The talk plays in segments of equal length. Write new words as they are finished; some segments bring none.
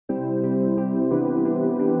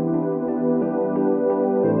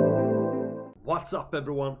What's up,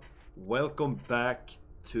 everyone? Welcome back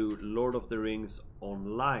to Lord of the Rings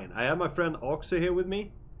Online. I have my friend Oxy here with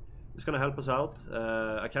me. He's gonna help us out.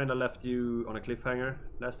 I kinda left you on a cliffhanger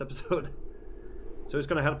last episode. So he's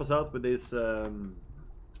gonna help us out with these 2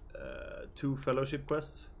 fellowship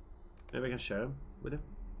quests. Maybe I can share them with him.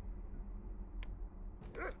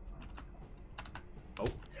 Oh.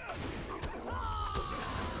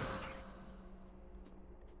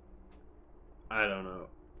 I don't know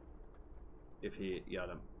if he got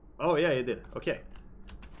him. Oh yeah, he did. Okay.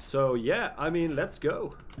 So yeah, I mean, let's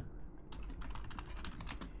go.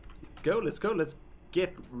 Let's go. Let's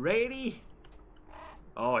get ready.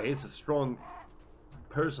 Oh, he's a strong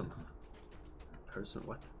person.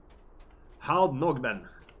 What? Hald Nogben.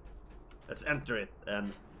 Let's enter it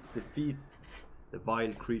and defeat the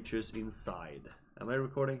vile creatures inside. Am I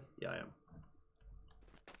recording? Yeah, I am.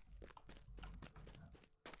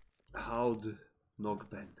 Hald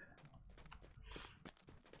Nogben.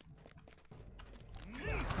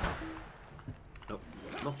 No,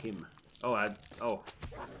 not him. Oh,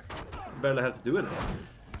 barely have to do anything.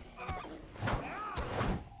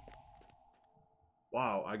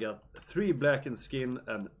 Wow, I got 3 blackened skin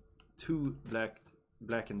and 2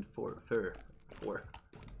 blackened fur. 4.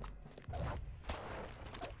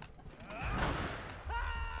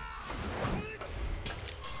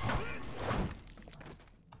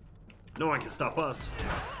 No one can stop us.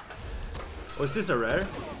 Oh, is this a rare?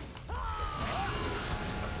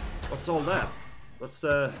 What's all that? What's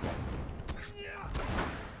the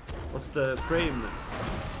frame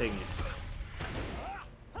thingy?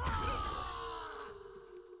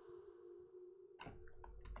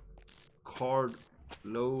 Card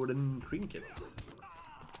loading trinkets.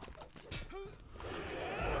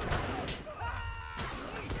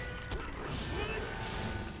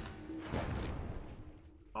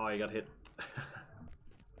 Oh, I got hit.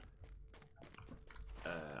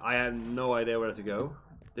 I have no idea where to go.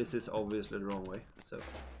 This is obviously the wrong way, so.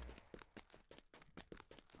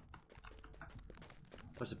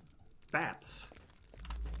 What's the bats?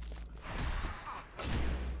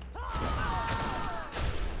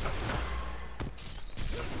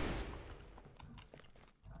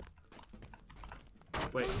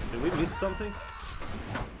 Wait, did we miss something?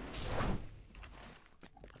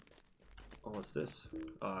 Oh, what's this?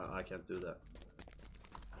 I can't do that.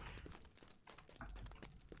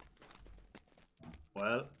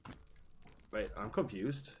 Well, wait, I'm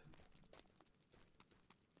confused.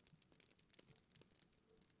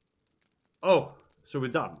 Oh, so we're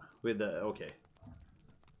done with the, okay.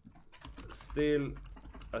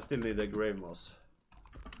 I still need a grave moss.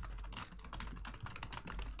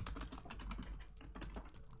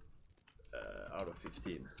 Out of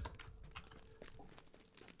 15.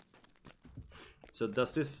 So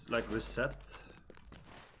does this like reset?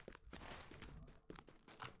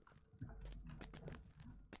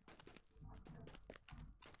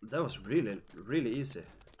 That was really easy.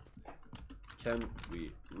 Can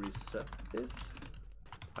we reset this?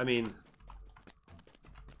 I mean,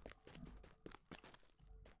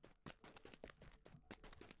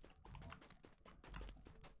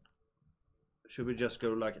 should we just go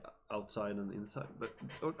like outside and inside? But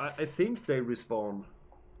I think they respawn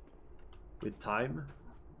with time.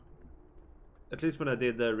 At least when I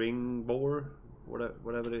did the ring boar,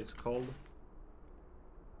 whatever it's called.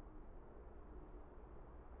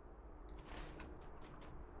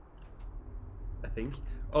 I think.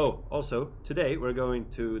 Oh, also today we're going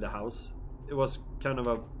to the house. It was kind of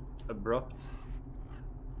a abrupt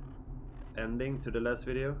ending to the last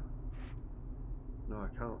video. No,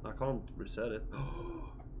 I can't reset it.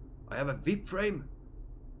 I have a VIP frame.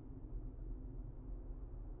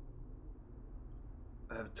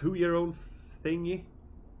 I have a 2-year-old thingy.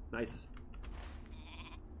 Nice.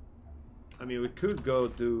 I mean, we could go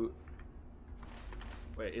do.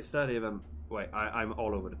 Wait, is that even? Wait, I'm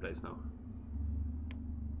all over the place now.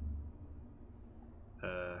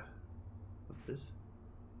 What's this?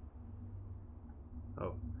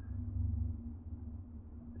 Oh.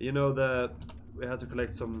 You know, we had to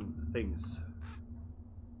collect some things.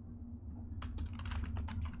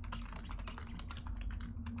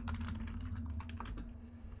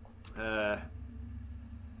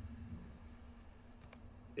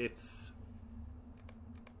 It's.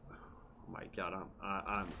 Oh my God,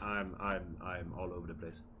 I'm all over the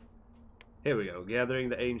place. Here we go. Gathering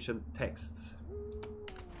the ancient texts.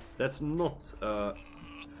 That's not a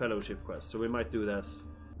fellowship quest, so we might do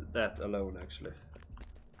that alone, actually.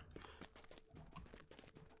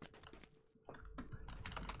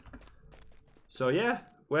 So yeah,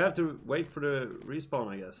 we have to wait for the respawn,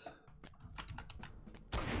 I guess.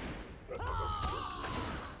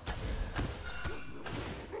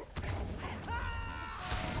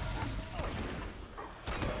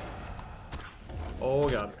 Oh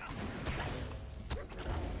god.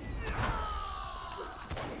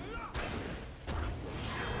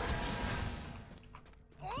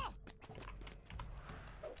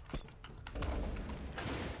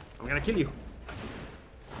 I'm gonna kill you.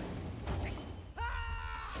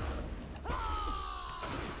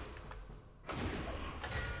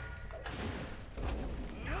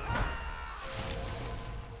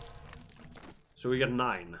 So we get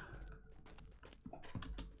 9.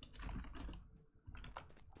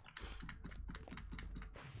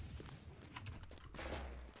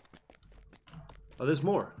 Oh, there's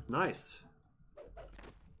more. Nice.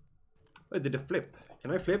 Wait, did it flip? Can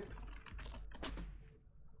I flip?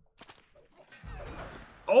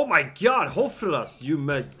 Oh my god, Hoffelast, you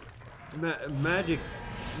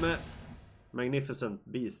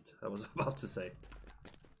magnificent beast, I was about to say.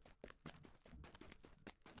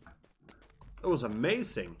 That was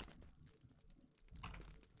amazing.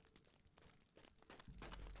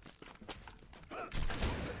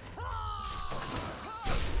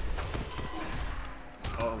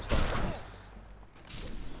 Oh, I'm stuck.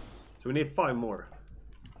 So we need 5 more.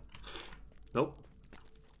 Nope.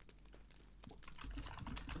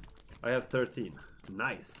 I have 13.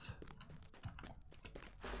 Nice.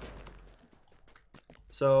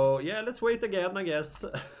 So, yeah, let's wait again, I guess.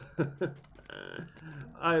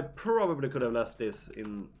 I probably could have left this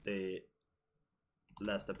in the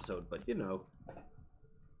last episode, but you know.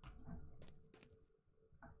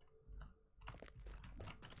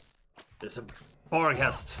 There's a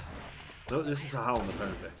barghast. No, this is a hound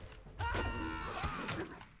apparently.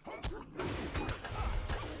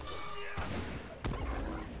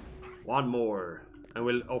 One more. And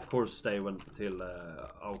we'll of course stay until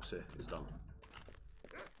Auxie is done.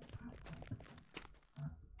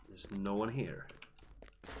 There's no one here.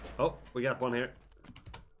 Oh, we got one here.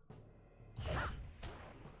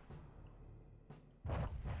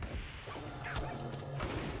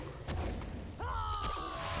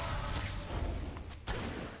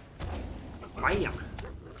 Bam!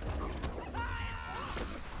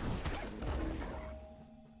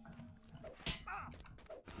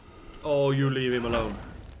 Oh, you leave him alone.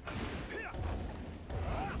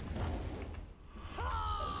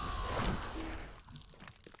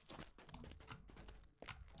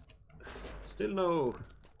 Still no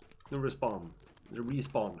respawn.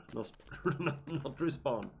 Respawn, not not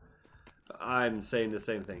respawn. I'm saying the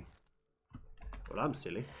same thing. But I'm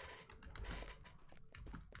silly.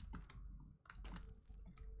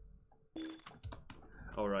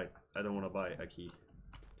 Alright, I don't want to buy a key.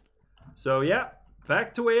 So yeah,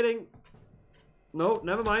 back to waiting. No,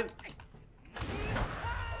 never mind.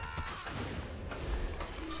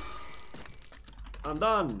 I'm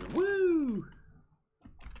done. Woo!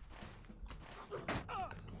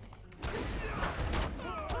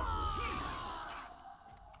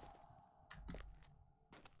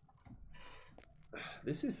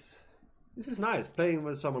 This is nice, playing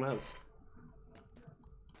with someone else.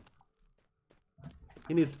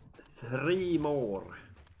 He needs 3 more.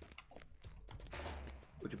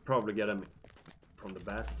 We could probably get him from the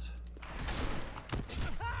bats.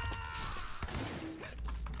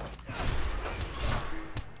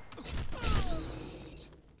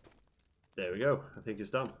 There we go. I think it's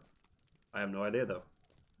done. I have no idea though.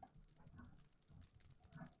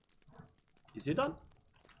 Is he done?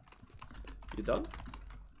 You done?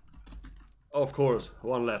 Of course,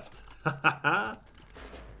 one left.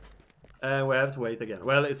 And we have to wait again.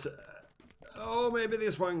 Well, it's... oh, maybe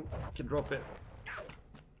this one can drop it.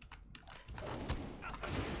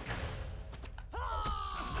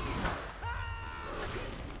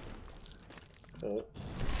 Oh.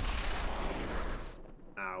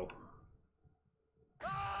 Ow.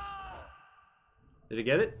 Did you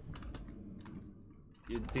get it?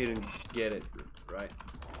 You didn't get it, right?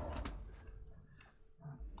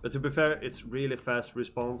 But to be fair, it's really fast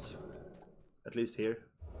response. At least here.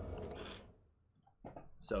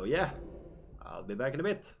 So yeah, I'll be back in a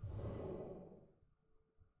bit.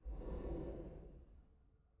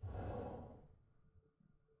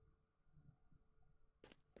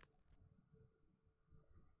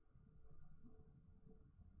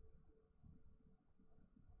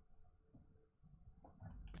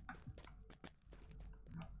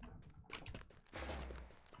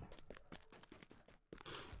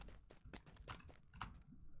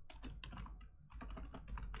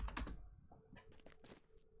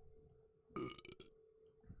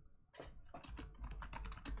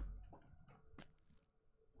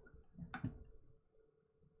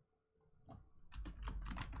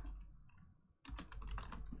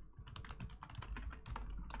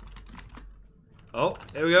 Oh,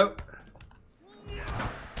 here we go.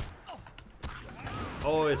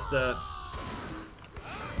 Oh, it's the...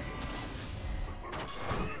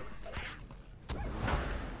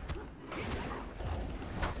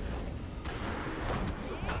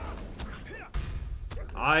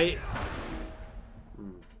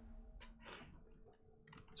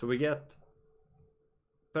 So we get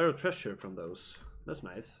better treasure from those. That's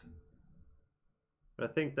nice. But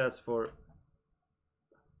I think that's for...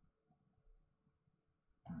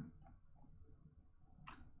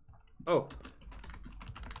 Oh.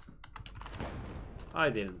 I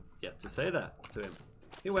didn't get to say that to him.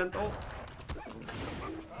 He went off.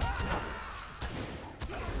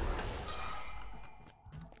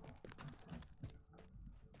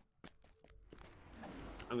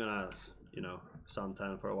 I'm gonna, you know,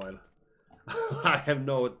 suntan for a while. I have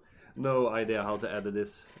no idea how to edit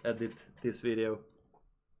this video.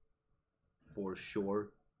 For sure.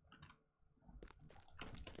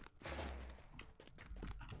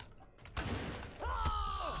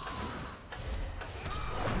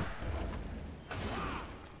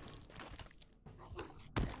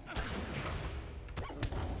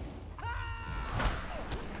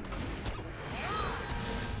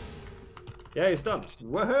 Yeah, he's done.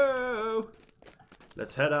 Woohoo!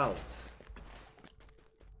 Let's head out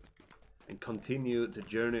and continue the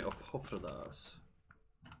journey of Hofredas.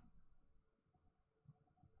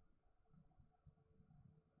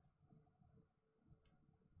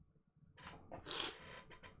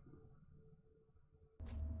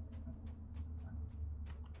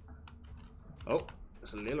 Oh,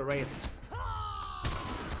 there's a little rat.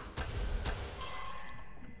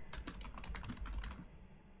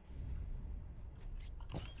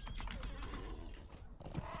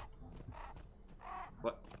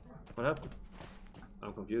 What happened?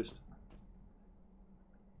 I'm confused.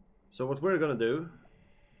 So what we're gonna do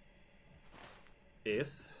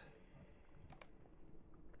is...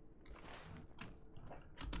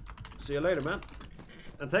 See you later, man.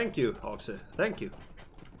 And thank you, Oxy. Thank you.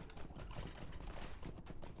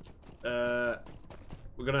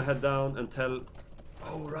 We're gonna head down and tell...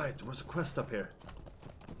 Oh right, there was a quest up here.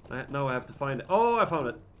 Now I have to find it. Oh, I found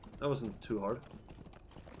it. That wasn't too hard.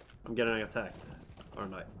 I'm getting attacked,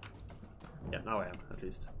 aren't I? Yeah, now I am, at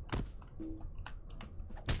least.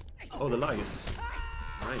 Oh, the lag is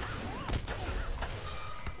nice.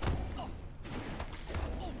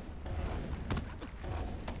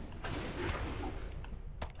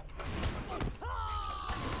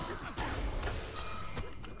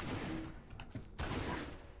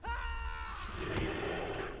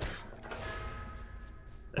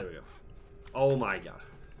 There we go. Oh my god.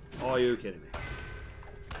 Are you kidding me?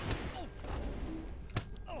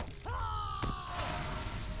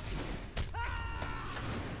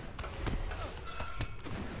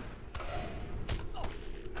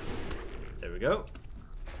 Go.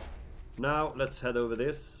 Now let's head over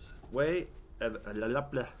this way. There,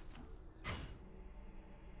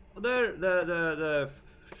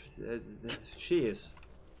 she is.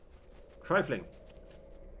 Trifling.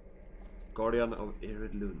 Guardian of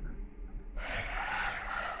Iridlun.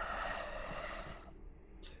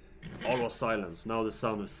 All was silence. Now the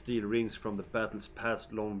sound of steel rings from the battles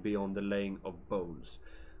past long beyond the laying of bones.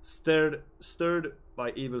 Stirred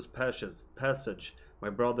by evil's passage, my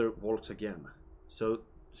brother walks again. So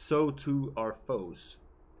too our foes.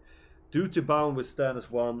 Duty bound we stand as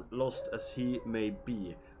one, lost as he may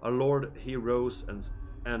be. Our Lord he rose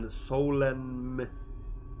and solemn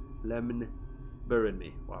buried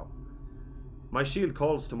me. Wow. My shield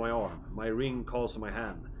calls to my arm, my ring calls to my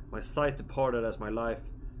hand. My sight departed as my life,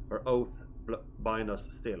 our oath bind us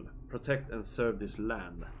still. Protect and serve this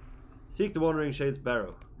land. Seek the wandering shade's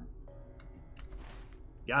barrow.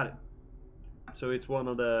 Got it. So it's one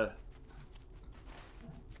of the...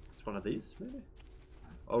 It's one of these, maybe?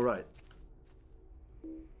 Alright.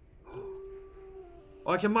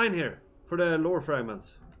 Oh, I can mine here for the lore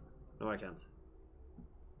fragments. No, I can't.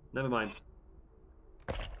 Never mind.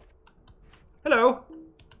 Hello!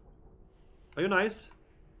 Are you nice?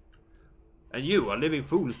 And you, a living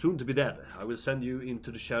fool, soon to be dead. I will send you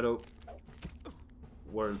into the shadow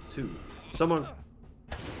world too. Someone...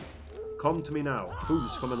 Come to me now.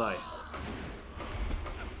 Fools, come and die.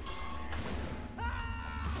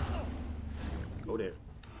 Go there.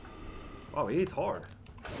 Wow, he hit hard.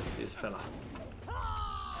 This fella.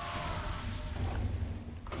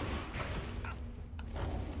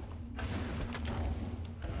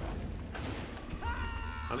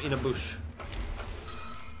 I'm in a bush.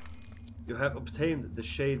 You have obtained the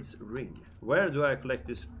Shade's ring. Where do I collect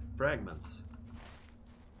these fragments?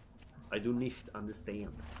 I do nicht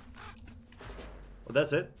understand. Well,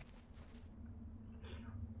 that's it.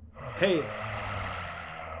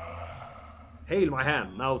 Hail my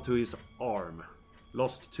hand, now to his arm.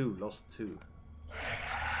 Lost 2, lost 2.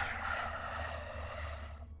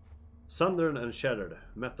 Sundered and shattered,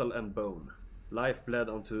 metal and bone. Life bled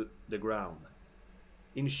onto the ground.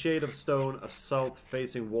 In shade of stone, a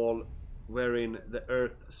south-facing wall wherein the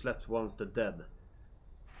earth slept once the dead.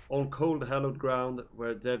 On cold hallowed ground,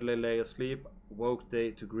 where deadly lay asleep, woke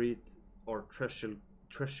they to greet our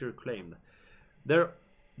treasure claimed. There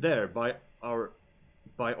by our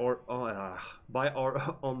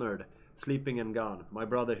honored, sleeping and gone, my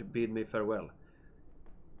brother bid me farewell.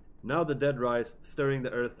 Now the dead rise, stirring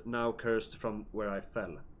the earth, now cursed from where I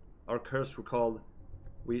fell. Our curse recalled,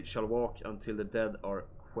 we shall walk until the dead are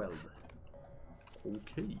quelled.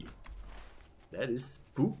 Okay. That is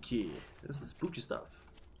spooky. This is spooky stuff.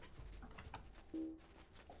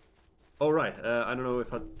 Alright, I don't know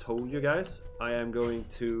if I told you guys, I am going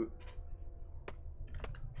to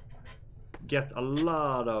get a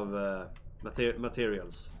lot of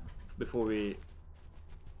materials before we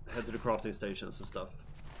head to the crafting stations and stuff.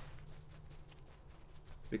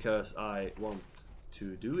 Because I want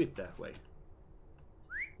to do it that way.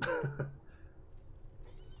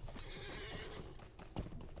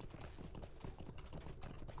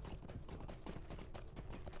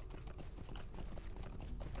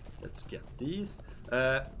 Let's get these.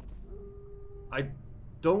 I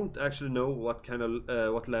don't actually know what kind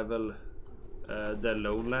of what level the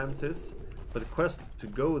Lowlands is, but the quest to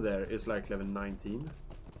go there is like level 19.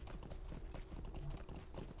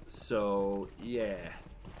 So yeah,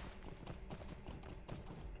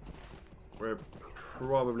 we're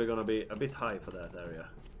probably gonna be a bit high for that area,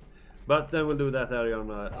 but then we'll do that area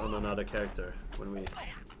on another character when we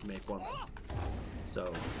make one.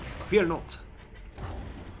 So fear not.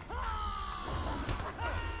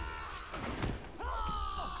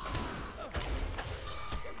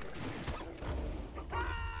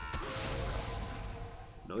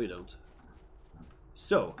 No, you don't.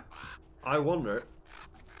 So, I wonder...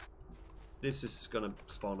 This is gonna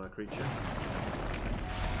spawn a creature.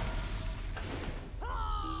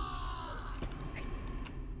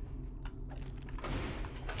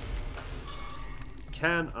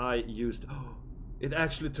 Can I use... Oh, it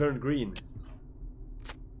actually turned green.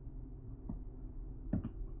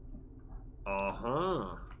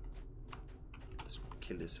 Uh-huh. Let's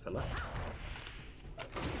kill this fella.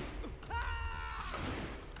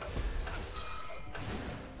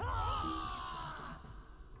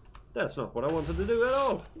 That's not what I wanted to do at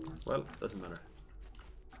all. Well, doesn't matter.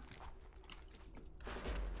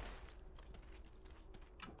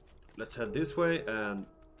 Let's head this way and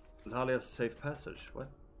Lalia's safe passage. What?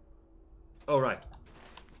 Oh, right.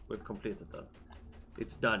 We've completed that.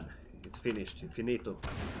 It's done. It's finished. Finito.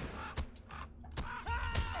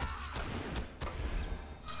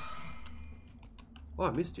 Oh,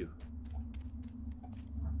 I missed you.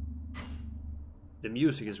 The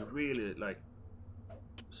music is really like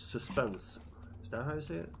suspense. Is that how you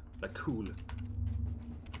say it? Like cool.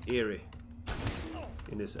 Eerie.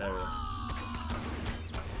 In this area.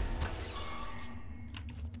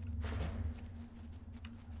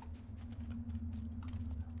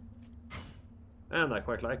 And I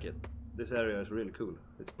quite like it. This area is really cool.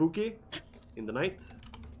 It's spooky in the night.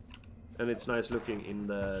 And it's nice looking in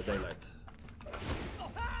the daylight.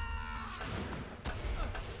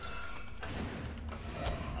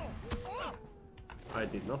 I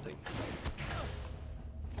did nothing.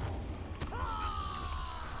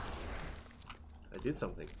 I did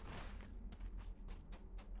something.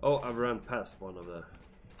 Oh, I ran past one of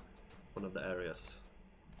the areas.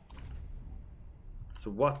 So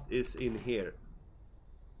what is in here?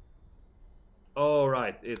 Oh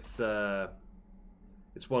right, it's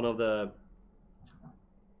one of the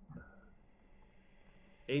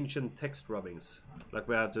ancient text rubbings, like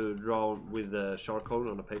we have to draw with the charcoal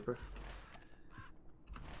on the paper.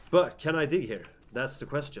 But can I dig here? That's the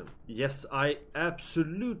question. Yes, I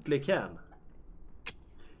absolutely can.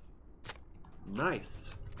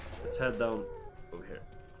 Nice. Let's head down over here.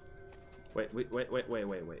 Wait.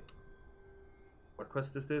 What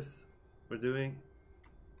quest is this we're doing?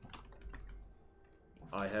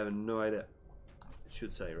 I have no idea. It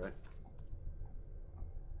should say, right?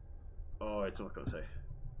 Oh, it's not gonna say.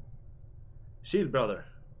 Shield Brother.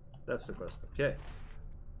 That's the quest. Okay.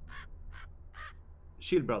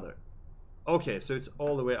 Shield Brother. Okay, so it's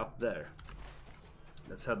all the way up there.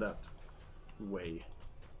 Let's head that way.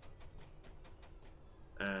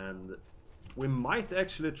 And we might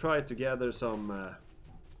actually try to gather some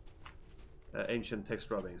ancient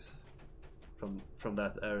text rubbings from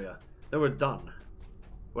that area. Then we're done.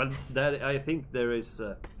 Well, that I think there is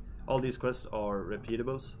all these quests are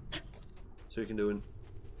repeatables, so you can do it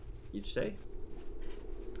each day.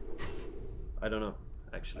 I don't know,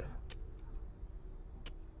 actually.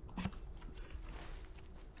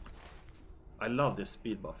 I love this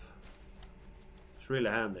speed buff. It's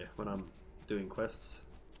really handy when I'm doing quests.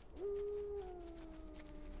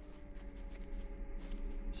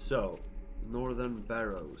 So, Northern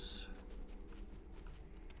Barrows.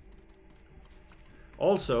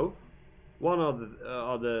 Also, one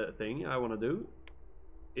other thing I want to do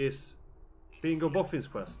is Bingo Boffin's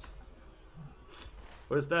quest.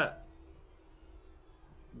 What is that?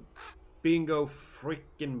 Bingo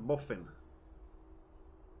freaking Boffin.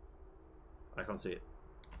 I can't see it.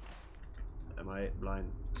 Am I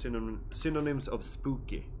blind? Synonyms of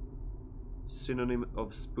spooky. Synonym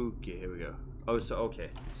of spooky. Here we go. Oh, so okay,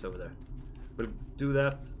 it's over there. We'll do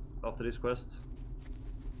that after this quest.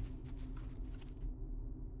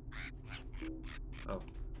 Oh.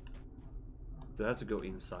 Do I have to go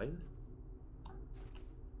inside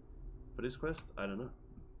for this quest? I don't know.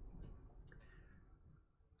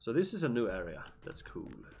 So this is a new area. That's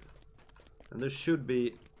cool. And there should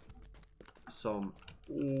be some...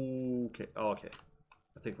 Okay. Oh, okay.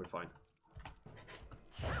 I think we're fine.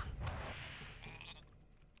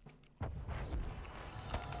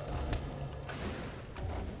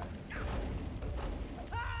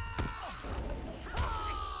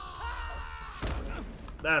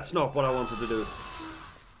 That's not what I wanted to do.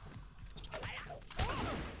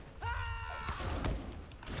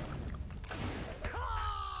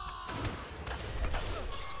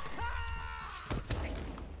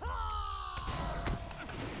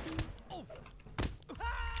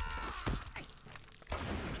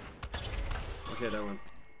 Okay, that went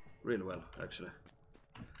really well, actually.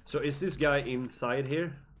 So is this guy inside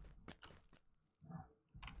here?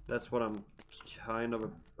 That's what I'm kind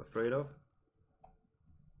of afraid of.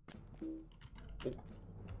 Oh.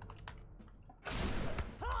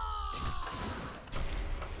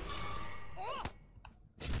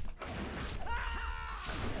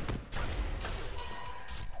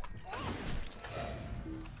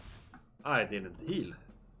 I didn't heal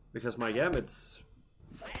because my gambits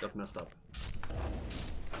got messed up.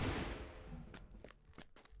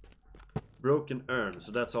 Broken urn,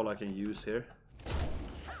 so that's all I can use here.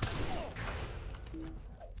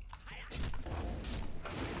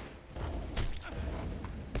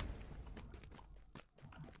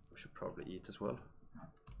 We should probably eat as well.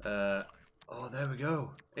 Oh, there we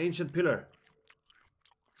go. Ancient pillar.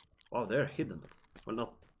 Wow, they're hidden. Well,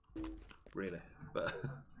 not really, but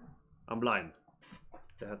I'm blind.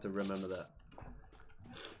 I have to remember that.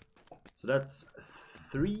 So that's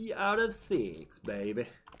 3 out of 6, baby.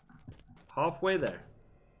 Halfway there.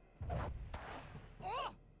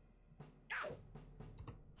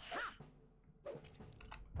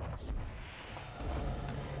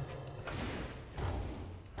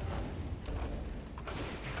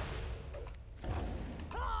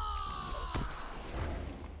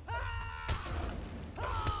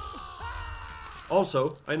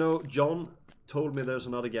 Also, I know John told me there's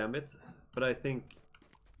another gambit, but I think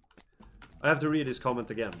I have to read his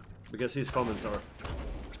comment again, because his comments are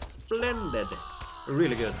splendid.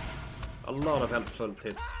 Really good. A lot of helpful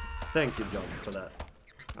tips. Thank you, John, for that.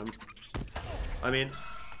 I mean,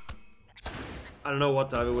 I don't know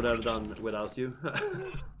what I would have done without you.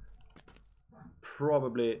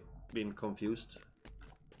 Probably been confused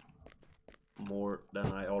more than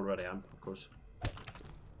I already am, of course.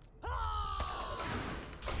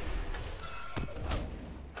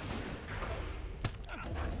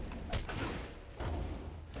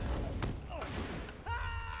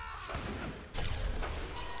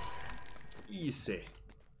 Easy.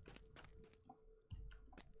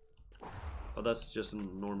 Oh, that's just a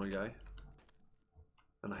normal guy.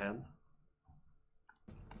 And a hand.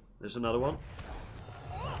 There's another one.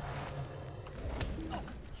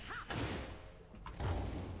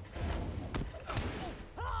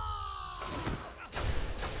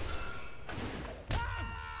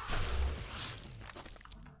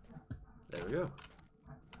 There we go.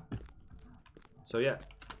 So yeah,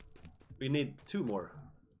 we need 2 more.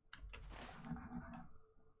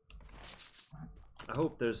 I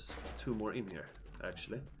hope there's 2 more in here,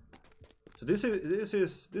 actually. So this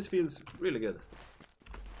feels really good.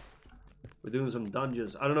 We're doing some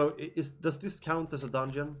dungeons. I don't know. Does this count as a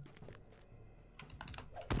dungeon?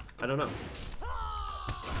 I don't know.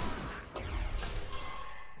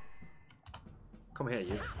 Come here,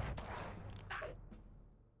 you.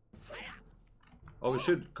 Oh, we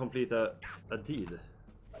should complete a deed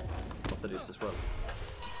after this as well.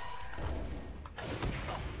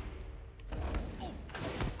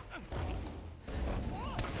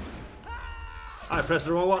 I pressed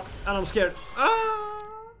the wrong one, and I'm scared.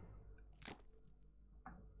 Ah!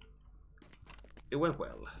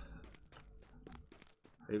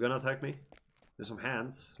 Are you gonna attack me? There's some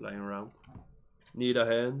hands lying around. Need a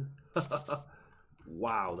hand?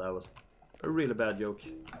 Wow, that was a really bad joke.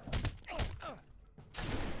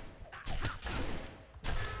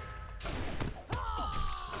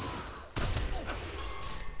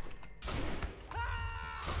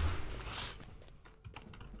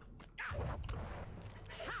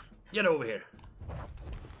 Get over here.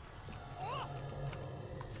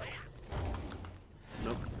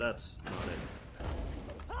 Nope, that's not it.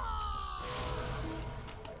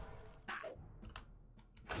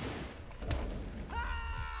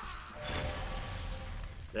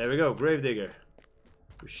 There we go, Gravedigger.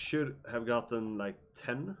 We should have gotten like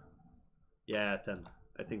 10. Yeah, 10.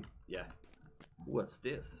 I think, yeah. What's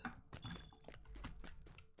this?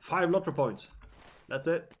 5 Lotro points. That's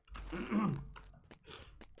it.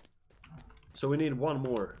 So we need one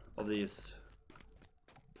more of these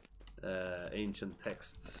ancient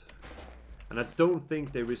texts. And I don't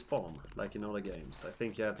think they respawn like in other games. I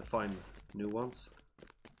think you have to find new ones.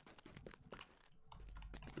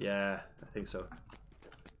 Yeah, I think so.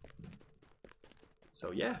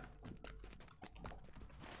 So yeah,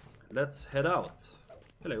 let's head out.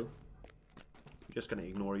 Hello. I'm just gonna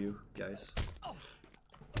ignore you guys.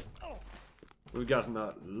 We've gotten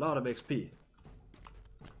a lot of XP.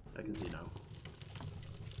 I can see now.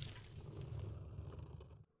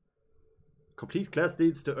 Complete class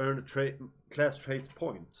deeds to earn class traits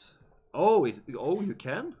points. Oh, you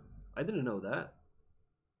can? I didn't know that.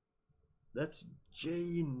 That's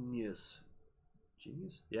genius.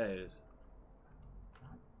 Genius? Yeah, it is.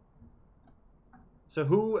 So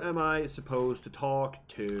who am I supposed to talk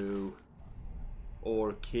to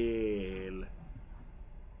or kill?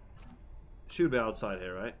 Should be outside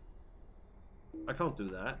here, right? I can't do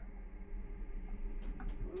that.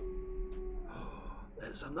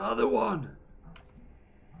 There's another one.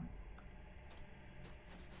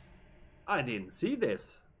 I didn't see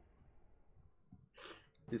this.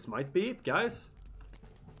 This might be it, guys.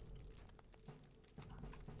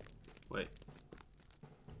 Wait.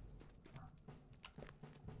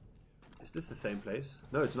 Is this the same place?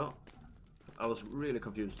 No, it's not. I was really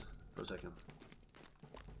confused for a second.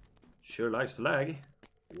 Sure likes to lag.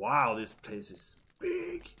 Wow, this place is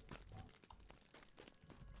big.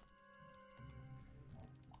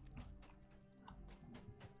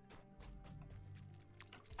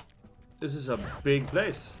 This is a big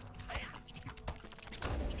place.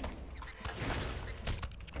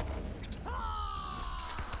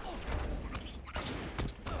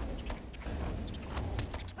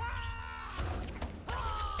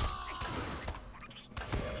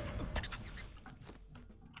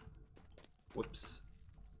 Whoops.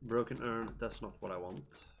 Broken urn, that's not what I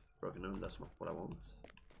want. Broken urn, that's not what I want.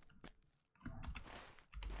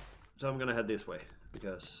 So I'm gonna head this way,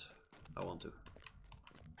 because I want to.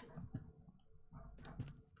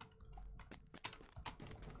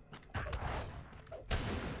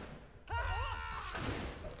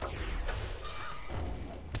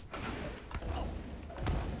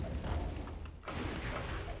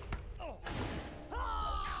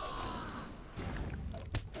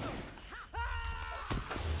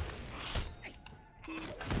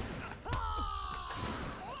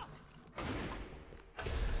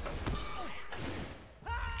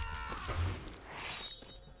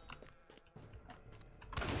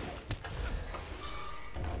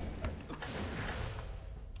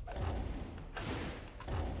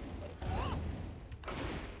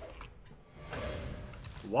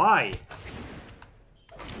 Why?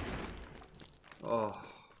 Oh.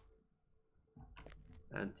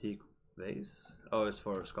 Antique vase. Oh, it's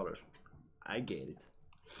for scholars. I get it.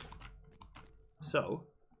 So.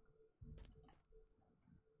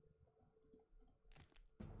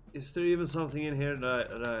 Is there even something in here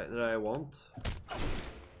that I want?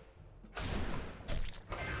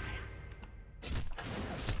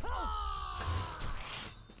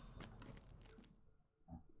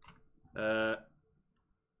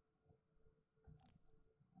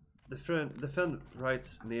 The friend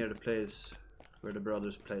writes near the place where the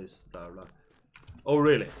brothers place, blah blah. Oh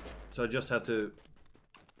really? So I just have to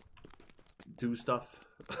do stuff?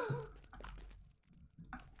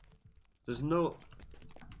 There's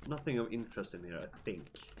nothing of interest in here, I think.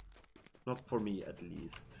 Not for me at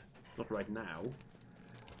least. Not right now.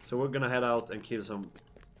 So we're gonna head out and kill some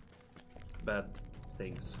bad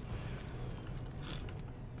things.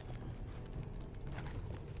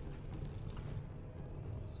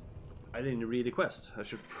 I didn't read the quest. I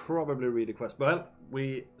should probably read the quest. Well,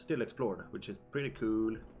 we still explored, which is pretty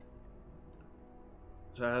cool.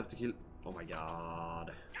 So I have to kill... Oh my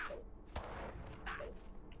god.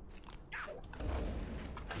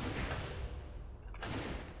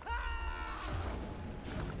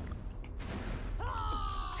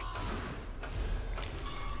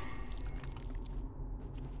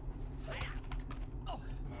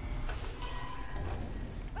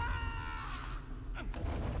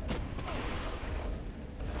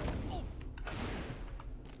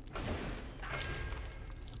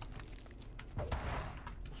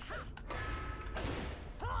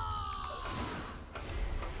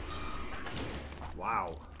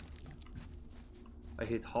 Wow. I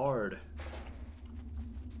hit hard.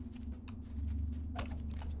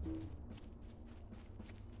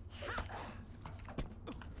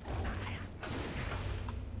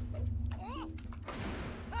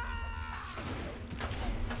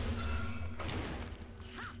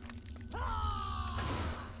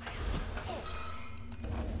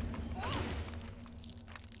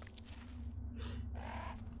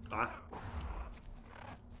 Ah. Are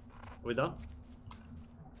we done?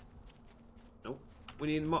 Nope. We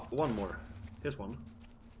need one more. Here's one.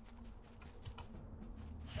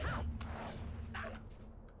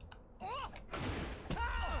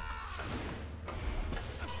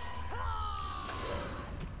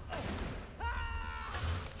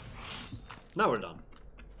 Now we're done.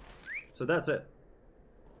 So that's it.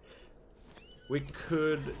 We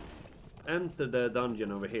could enter the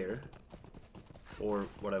dungeon over here, or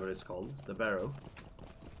whatever it's called, the barrow,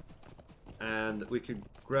 and we could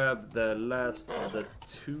grab the last of the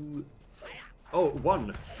two... Oh,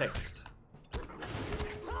 one text.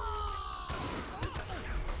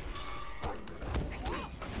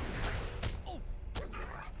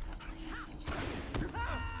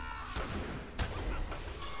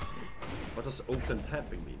 What does open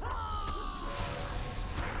tapping mean?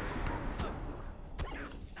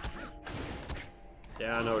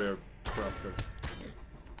 Yeah, I know you're corrupted.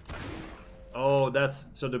 Oh, that's...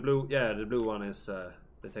 So the blue... Yeah, the blue one is...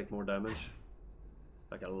 they take more damage.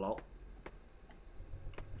 Like a lot.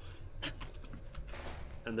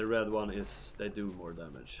 And the red one is... They do more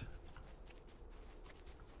damage.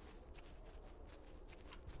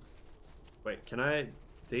 Wait, can I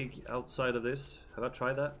dig outside of this? Have I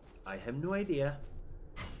tried that? I have no idea.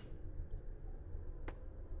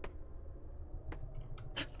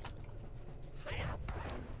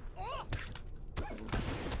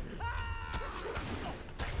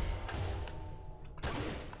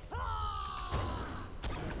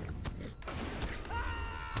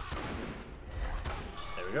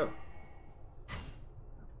 There we go.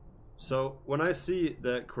 So when I see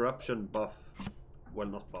the corruption buff, well,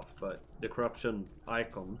 not buff, but the corruption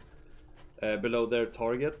icon below their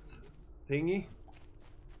target thingy,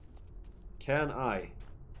 can I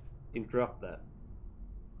interrupt that?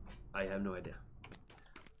 I have no idea.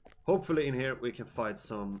 Hopefully in here we can find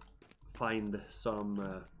some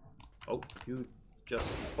oh, you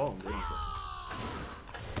just spawned, didn't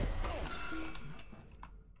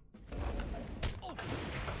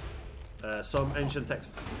you? Some ancient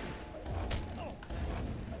texts.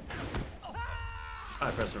 I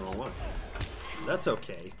pressed the wrong one. That's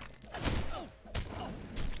okay.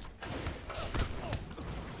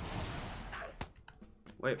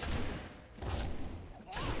 Wait.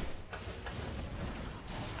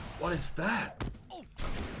 What is that?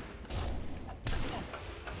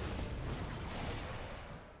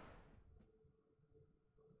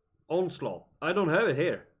 Onslaught. I don't have it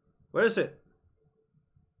here. Where is it?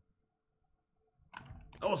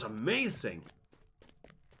 That was amazing.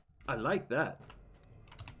 I like that.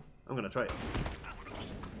 I'm gonna try it.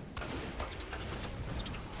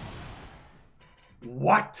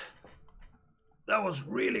 What? That was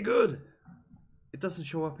really good. It doesn't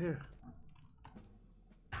show up here.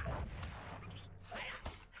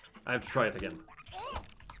 I have to try it again.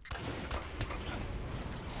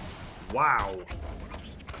 Wow.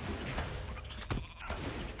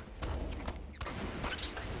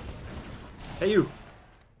 Hey you.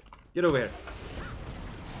 Get over here.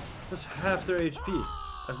 That's half their HP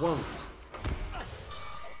at once.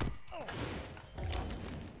 I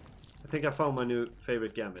think I found my new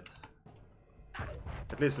favorite gambit.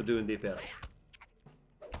 At least for doing DPS.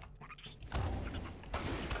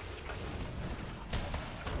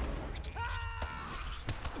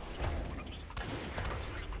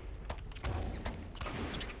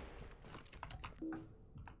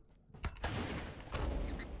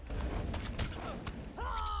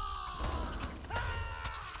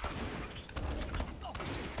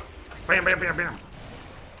 Bam, bam, bam, bam.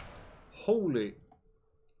 Holy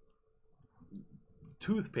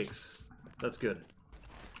toothpicks. That's good.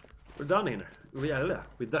 We're done in here.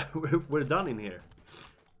 We're done in here.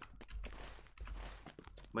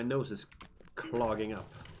 My nose is clogging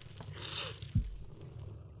up.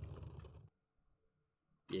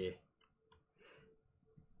 Yeah.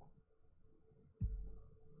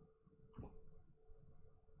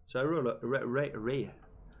 So I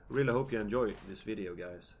really hope you enjoy this video,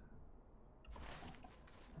 guys.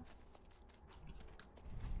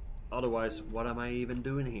 Otherwise, what am I even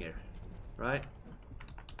doing here? Right?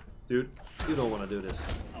 Dude, you don't want to do this.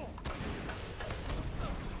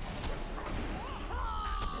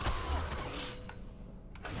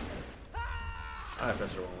 I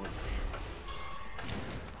pressed the wrong one.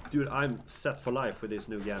 Dude, I'm set for life with this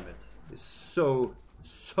new Gambit. It's so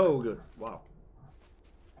good. Wow.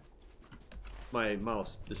 My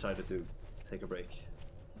mouse decided to take a break.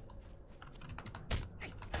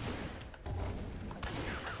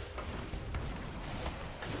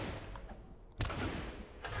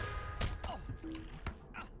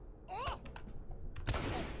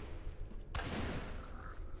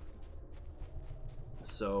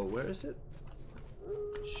 So, where is it?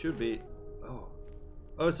 Should be...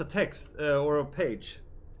 Oh, it's a text, or a page.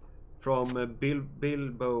 From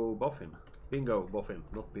Bilbo Boffin. Bingo Boffin,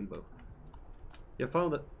 not Bilbo. You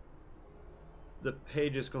found it. The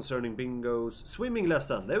pages concerning Bingo's swimming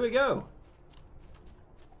lesson. There we go!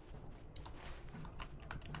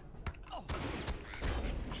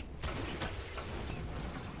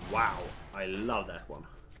 Wow, I love that one.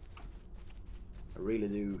 I really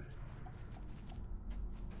do.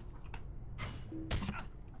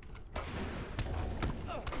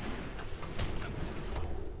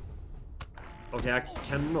 Okay, I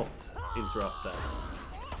cannot interrupt that.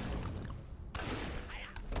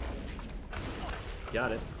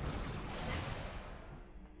 Got it.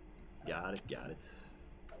 Got it.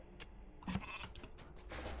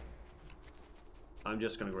 I'm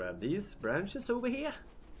just gonna grab these branches over here.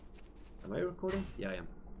 Am I recording? Yeah, I am.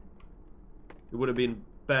 It would have been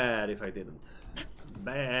bad if I didn't.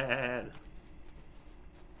 Bad.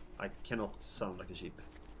 I cannot sound like a sheep.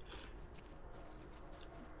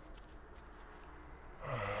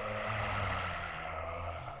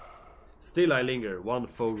 Still I linger, one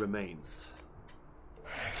foe remains.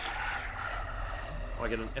 Oh, I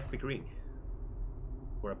get an epic ring.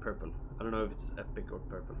 Or a purple. I don't know if it's epic or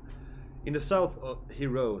purple. In the south he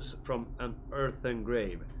rose from an earthen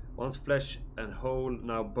grave. Once flesh and whole,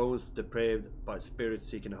 now bones depraved by spirits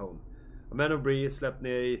seeking a home. A man of Bree slept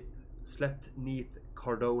neath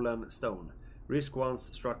Cardolan stone. Risk once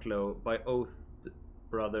struck low, by oath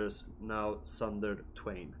brothers now sundered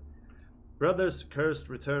twain. Brothers cursed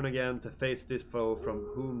return again to face this foe from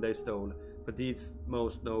whom they stole, for deeds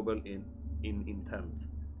most noble in intent.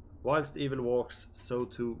 Whilst evil walks, so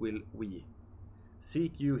too will we.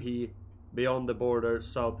 Seek you he, beyond the border,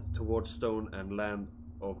 south towards stone and land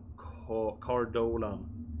of Cardolan.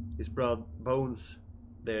 His bones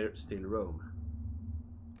there still roam.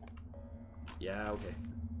 Yeah, okay.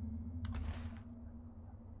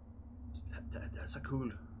 That's a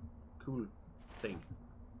cool thing.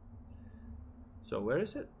 So where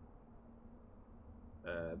is it?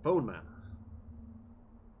 Bone Man.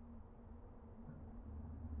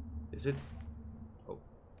 Is it? Oh,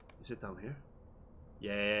 is it down here?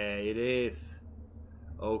 Yeah, it is.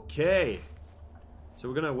 Okay. So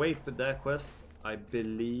we're gonna wait with that quest, I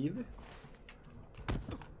believe.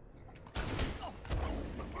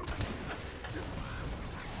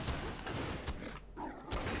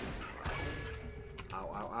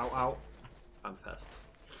 Ow. I'm fast.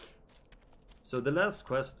 So the last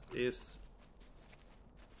quest is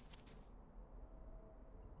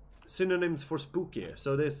synonyms for spooky.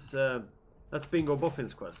 So this that's Bingo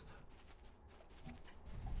Boffin's quest.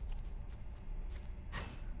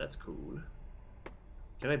 That's cool.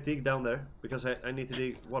 Can I dig down there? Because I need to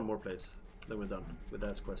dig one more place. Then we're done with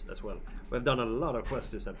that quest as well. We've done a lot of quests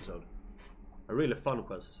this episode. A really fun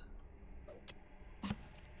quest.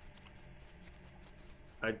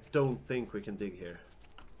 I don't think we can dig here.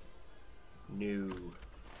 No.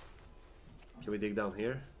 Can we dig down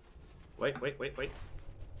here? Wait. There's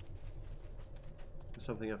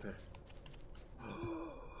something up here.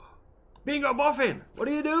 Bingo Boffin! What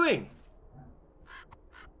are you doing?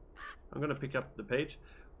 I'm gonna pick up the page.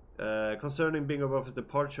 Concerning Bingo Boffin's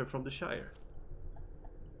departure from the Shire.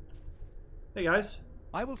 Hey guys.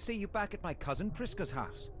 I will see you back at my cousin Priska's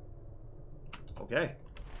house. Okay.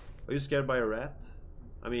 Are you scared by a rat?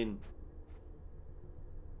 I mean...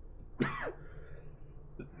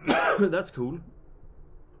 That's cool.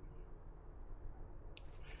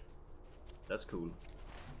 That's cool.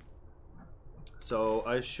 So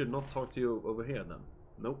I should not talk to you over here then?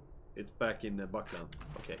 Nope. It's back in Buckland.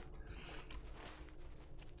 Okay.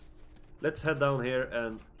 Let's head down here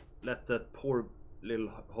and let that poor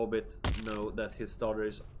little hobbit know that his daughter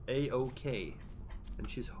is A-OK. And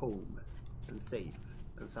she's home. And safe.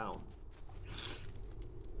 And sound.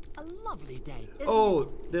 A lovely day,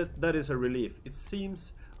 isn't it? That is a relief. It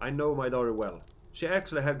seems I know my daughter well. She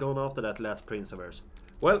actually had gone after that last prince of hers.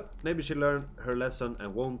 Well, maybe she learned her lesson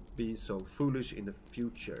and won't be so foolish in the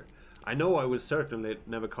future. I know I will certainly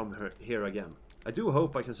never come here again. I do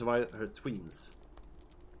hope I can survive her tweens.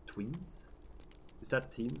 Tweens? Is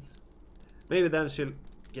that teens? Maybe then she'll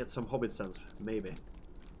get some hobbit sense. Maybe.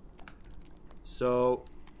 So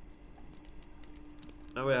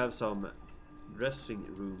now we have some dressing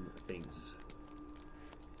room things.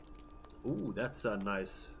 Ooh, that's a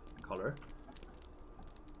nice color.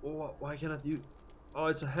 Oh, why cannot you? Oh,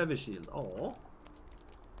 it's a heavy shield. Oh,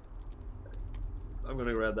 I'm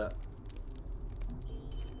gonna grab that.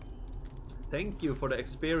 Thank you for the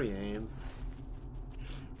experience.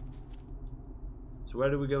 So where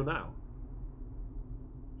do we go now?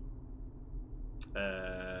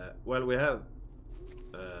 Well, we have...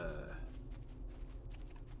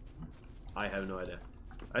 I have no idea.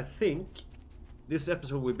 I think this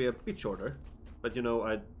episode will be a bit shorter, but you know,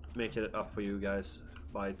 I'd make it up for you guys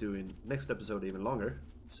by doing next episode even longer.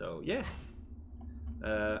 So yeah,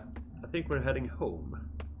 I think we're heading home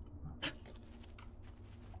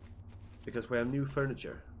because we have new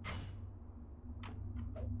furniture.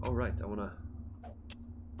 All right, I wanna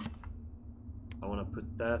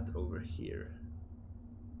put that over here.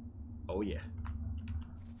 Oh yeah,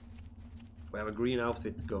 we have a green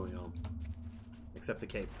outfit going on, except the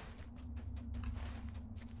cape.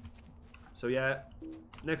 So yeah,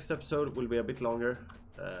 next episode will be a bit longer,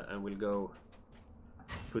 and we'll go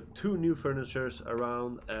put 2 new furnitures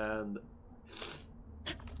around, and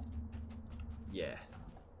yeah.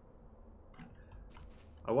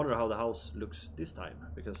 I wonder how the house looks this time,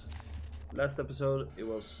 because last episode it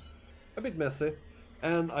was a bit messy,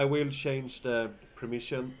 and I will change the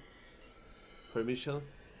permission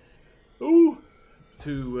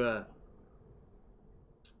to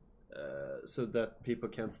so that people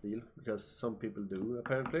can't steal, because some people do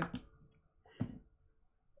apparently,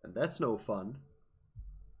 and that's no fun.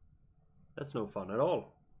 That's no fun at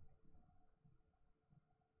all.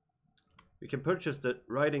 You can purchase the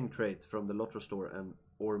riding trait from the Lotro store and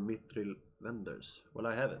or mithril vendors. Well,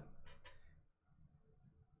 I have it.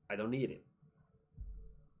 I don't need it.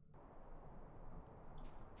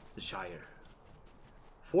 The Shire.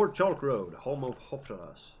 Fort Chalk Road, home of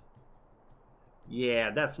Hofradas. Yeah,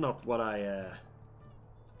 that's not what I...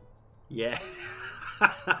 Yeah.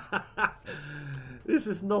 This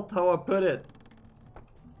is not how I put it.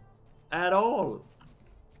 At all.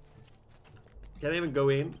 Can I even go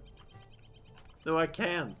in? No, I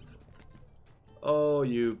can't. Oh,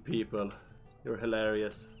 you people. You're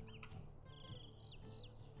hilarious.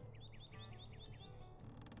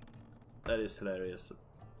 That is hilarious.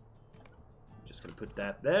 I'm just gonna put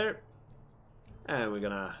that there. And we're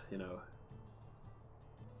gonna, you know...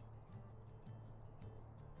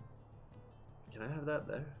 Can I have that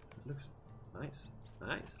there? It looks nice.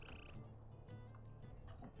 Nice.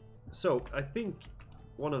 So, I think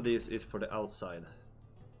one of these is for the outside.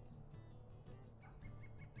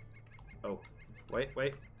 Oh,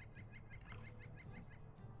 wait.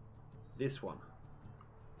 This one.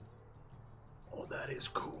 Oh, that is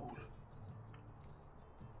cool.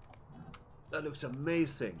 That looks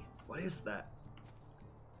amazing. What is that?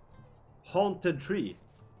 Haunted tree.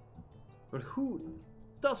 But who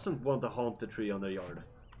doesn't want a haunted tree on their yard?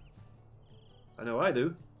 I know I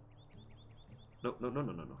do. No.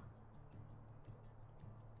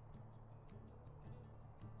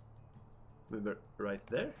 Maybe right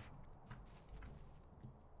there?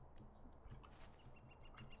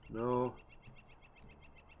 No.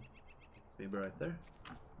 Maybe right there?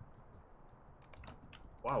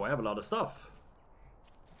 Wow, I have a lot of stuff.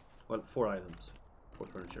 Well, 4 items. 4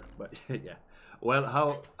 furniture, but yeah. Well,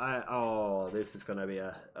 oh, this is gonna be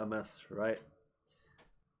a mess, right?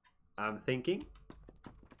 I'm thinking.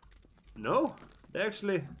 No, they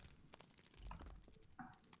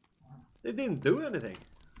didn't do anything.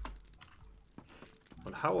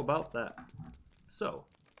 Well, how about that? So,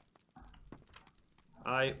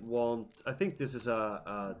 I think this is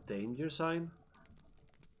a danger sign.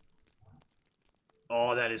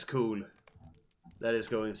 Oh, that is cool. That is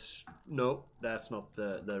going... No, that's not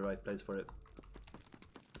the right place for it.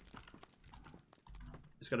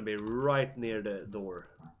 It's gonna be right near the door,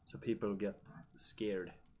 so people get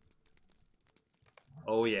scared.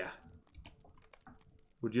 Oh yeah.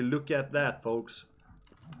 Would you look at that, folks?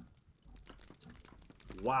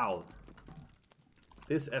 Wow.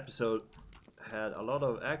 This episode had a lot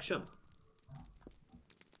of action.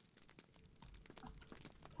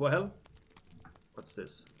 Well, what's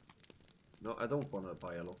this? No, I don't want to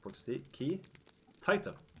buy a lockbox key.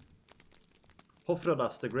 Title.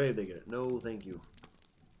 Hofradas the Gravedigger. No, thank you.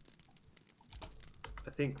 I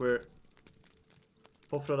think we're...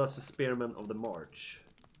 Hofradas the Spearman of the March.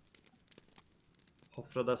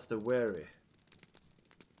 Hofradas the Wary.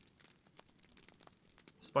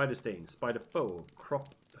 Spider Stain. Spider Foe.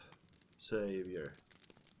 Crop Savior.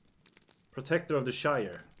 Protector of the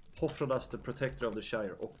Shire. Hofradas the Protector of the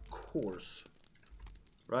Shire. Of course.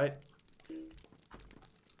 Right?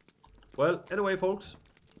 Well, anyway, folks,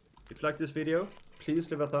 if you like this video,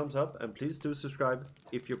 please leave a thumbs up and please do subscribe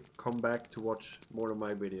if you come back to watch more of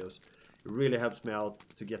my videos. It really helps me out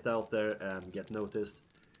to get out there and get noticed.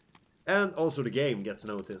 And also the game gets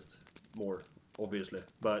noticed more, obviously.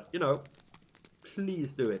 But, you know,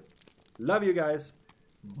 please do it. Love you guys.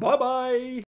 Bye-bye!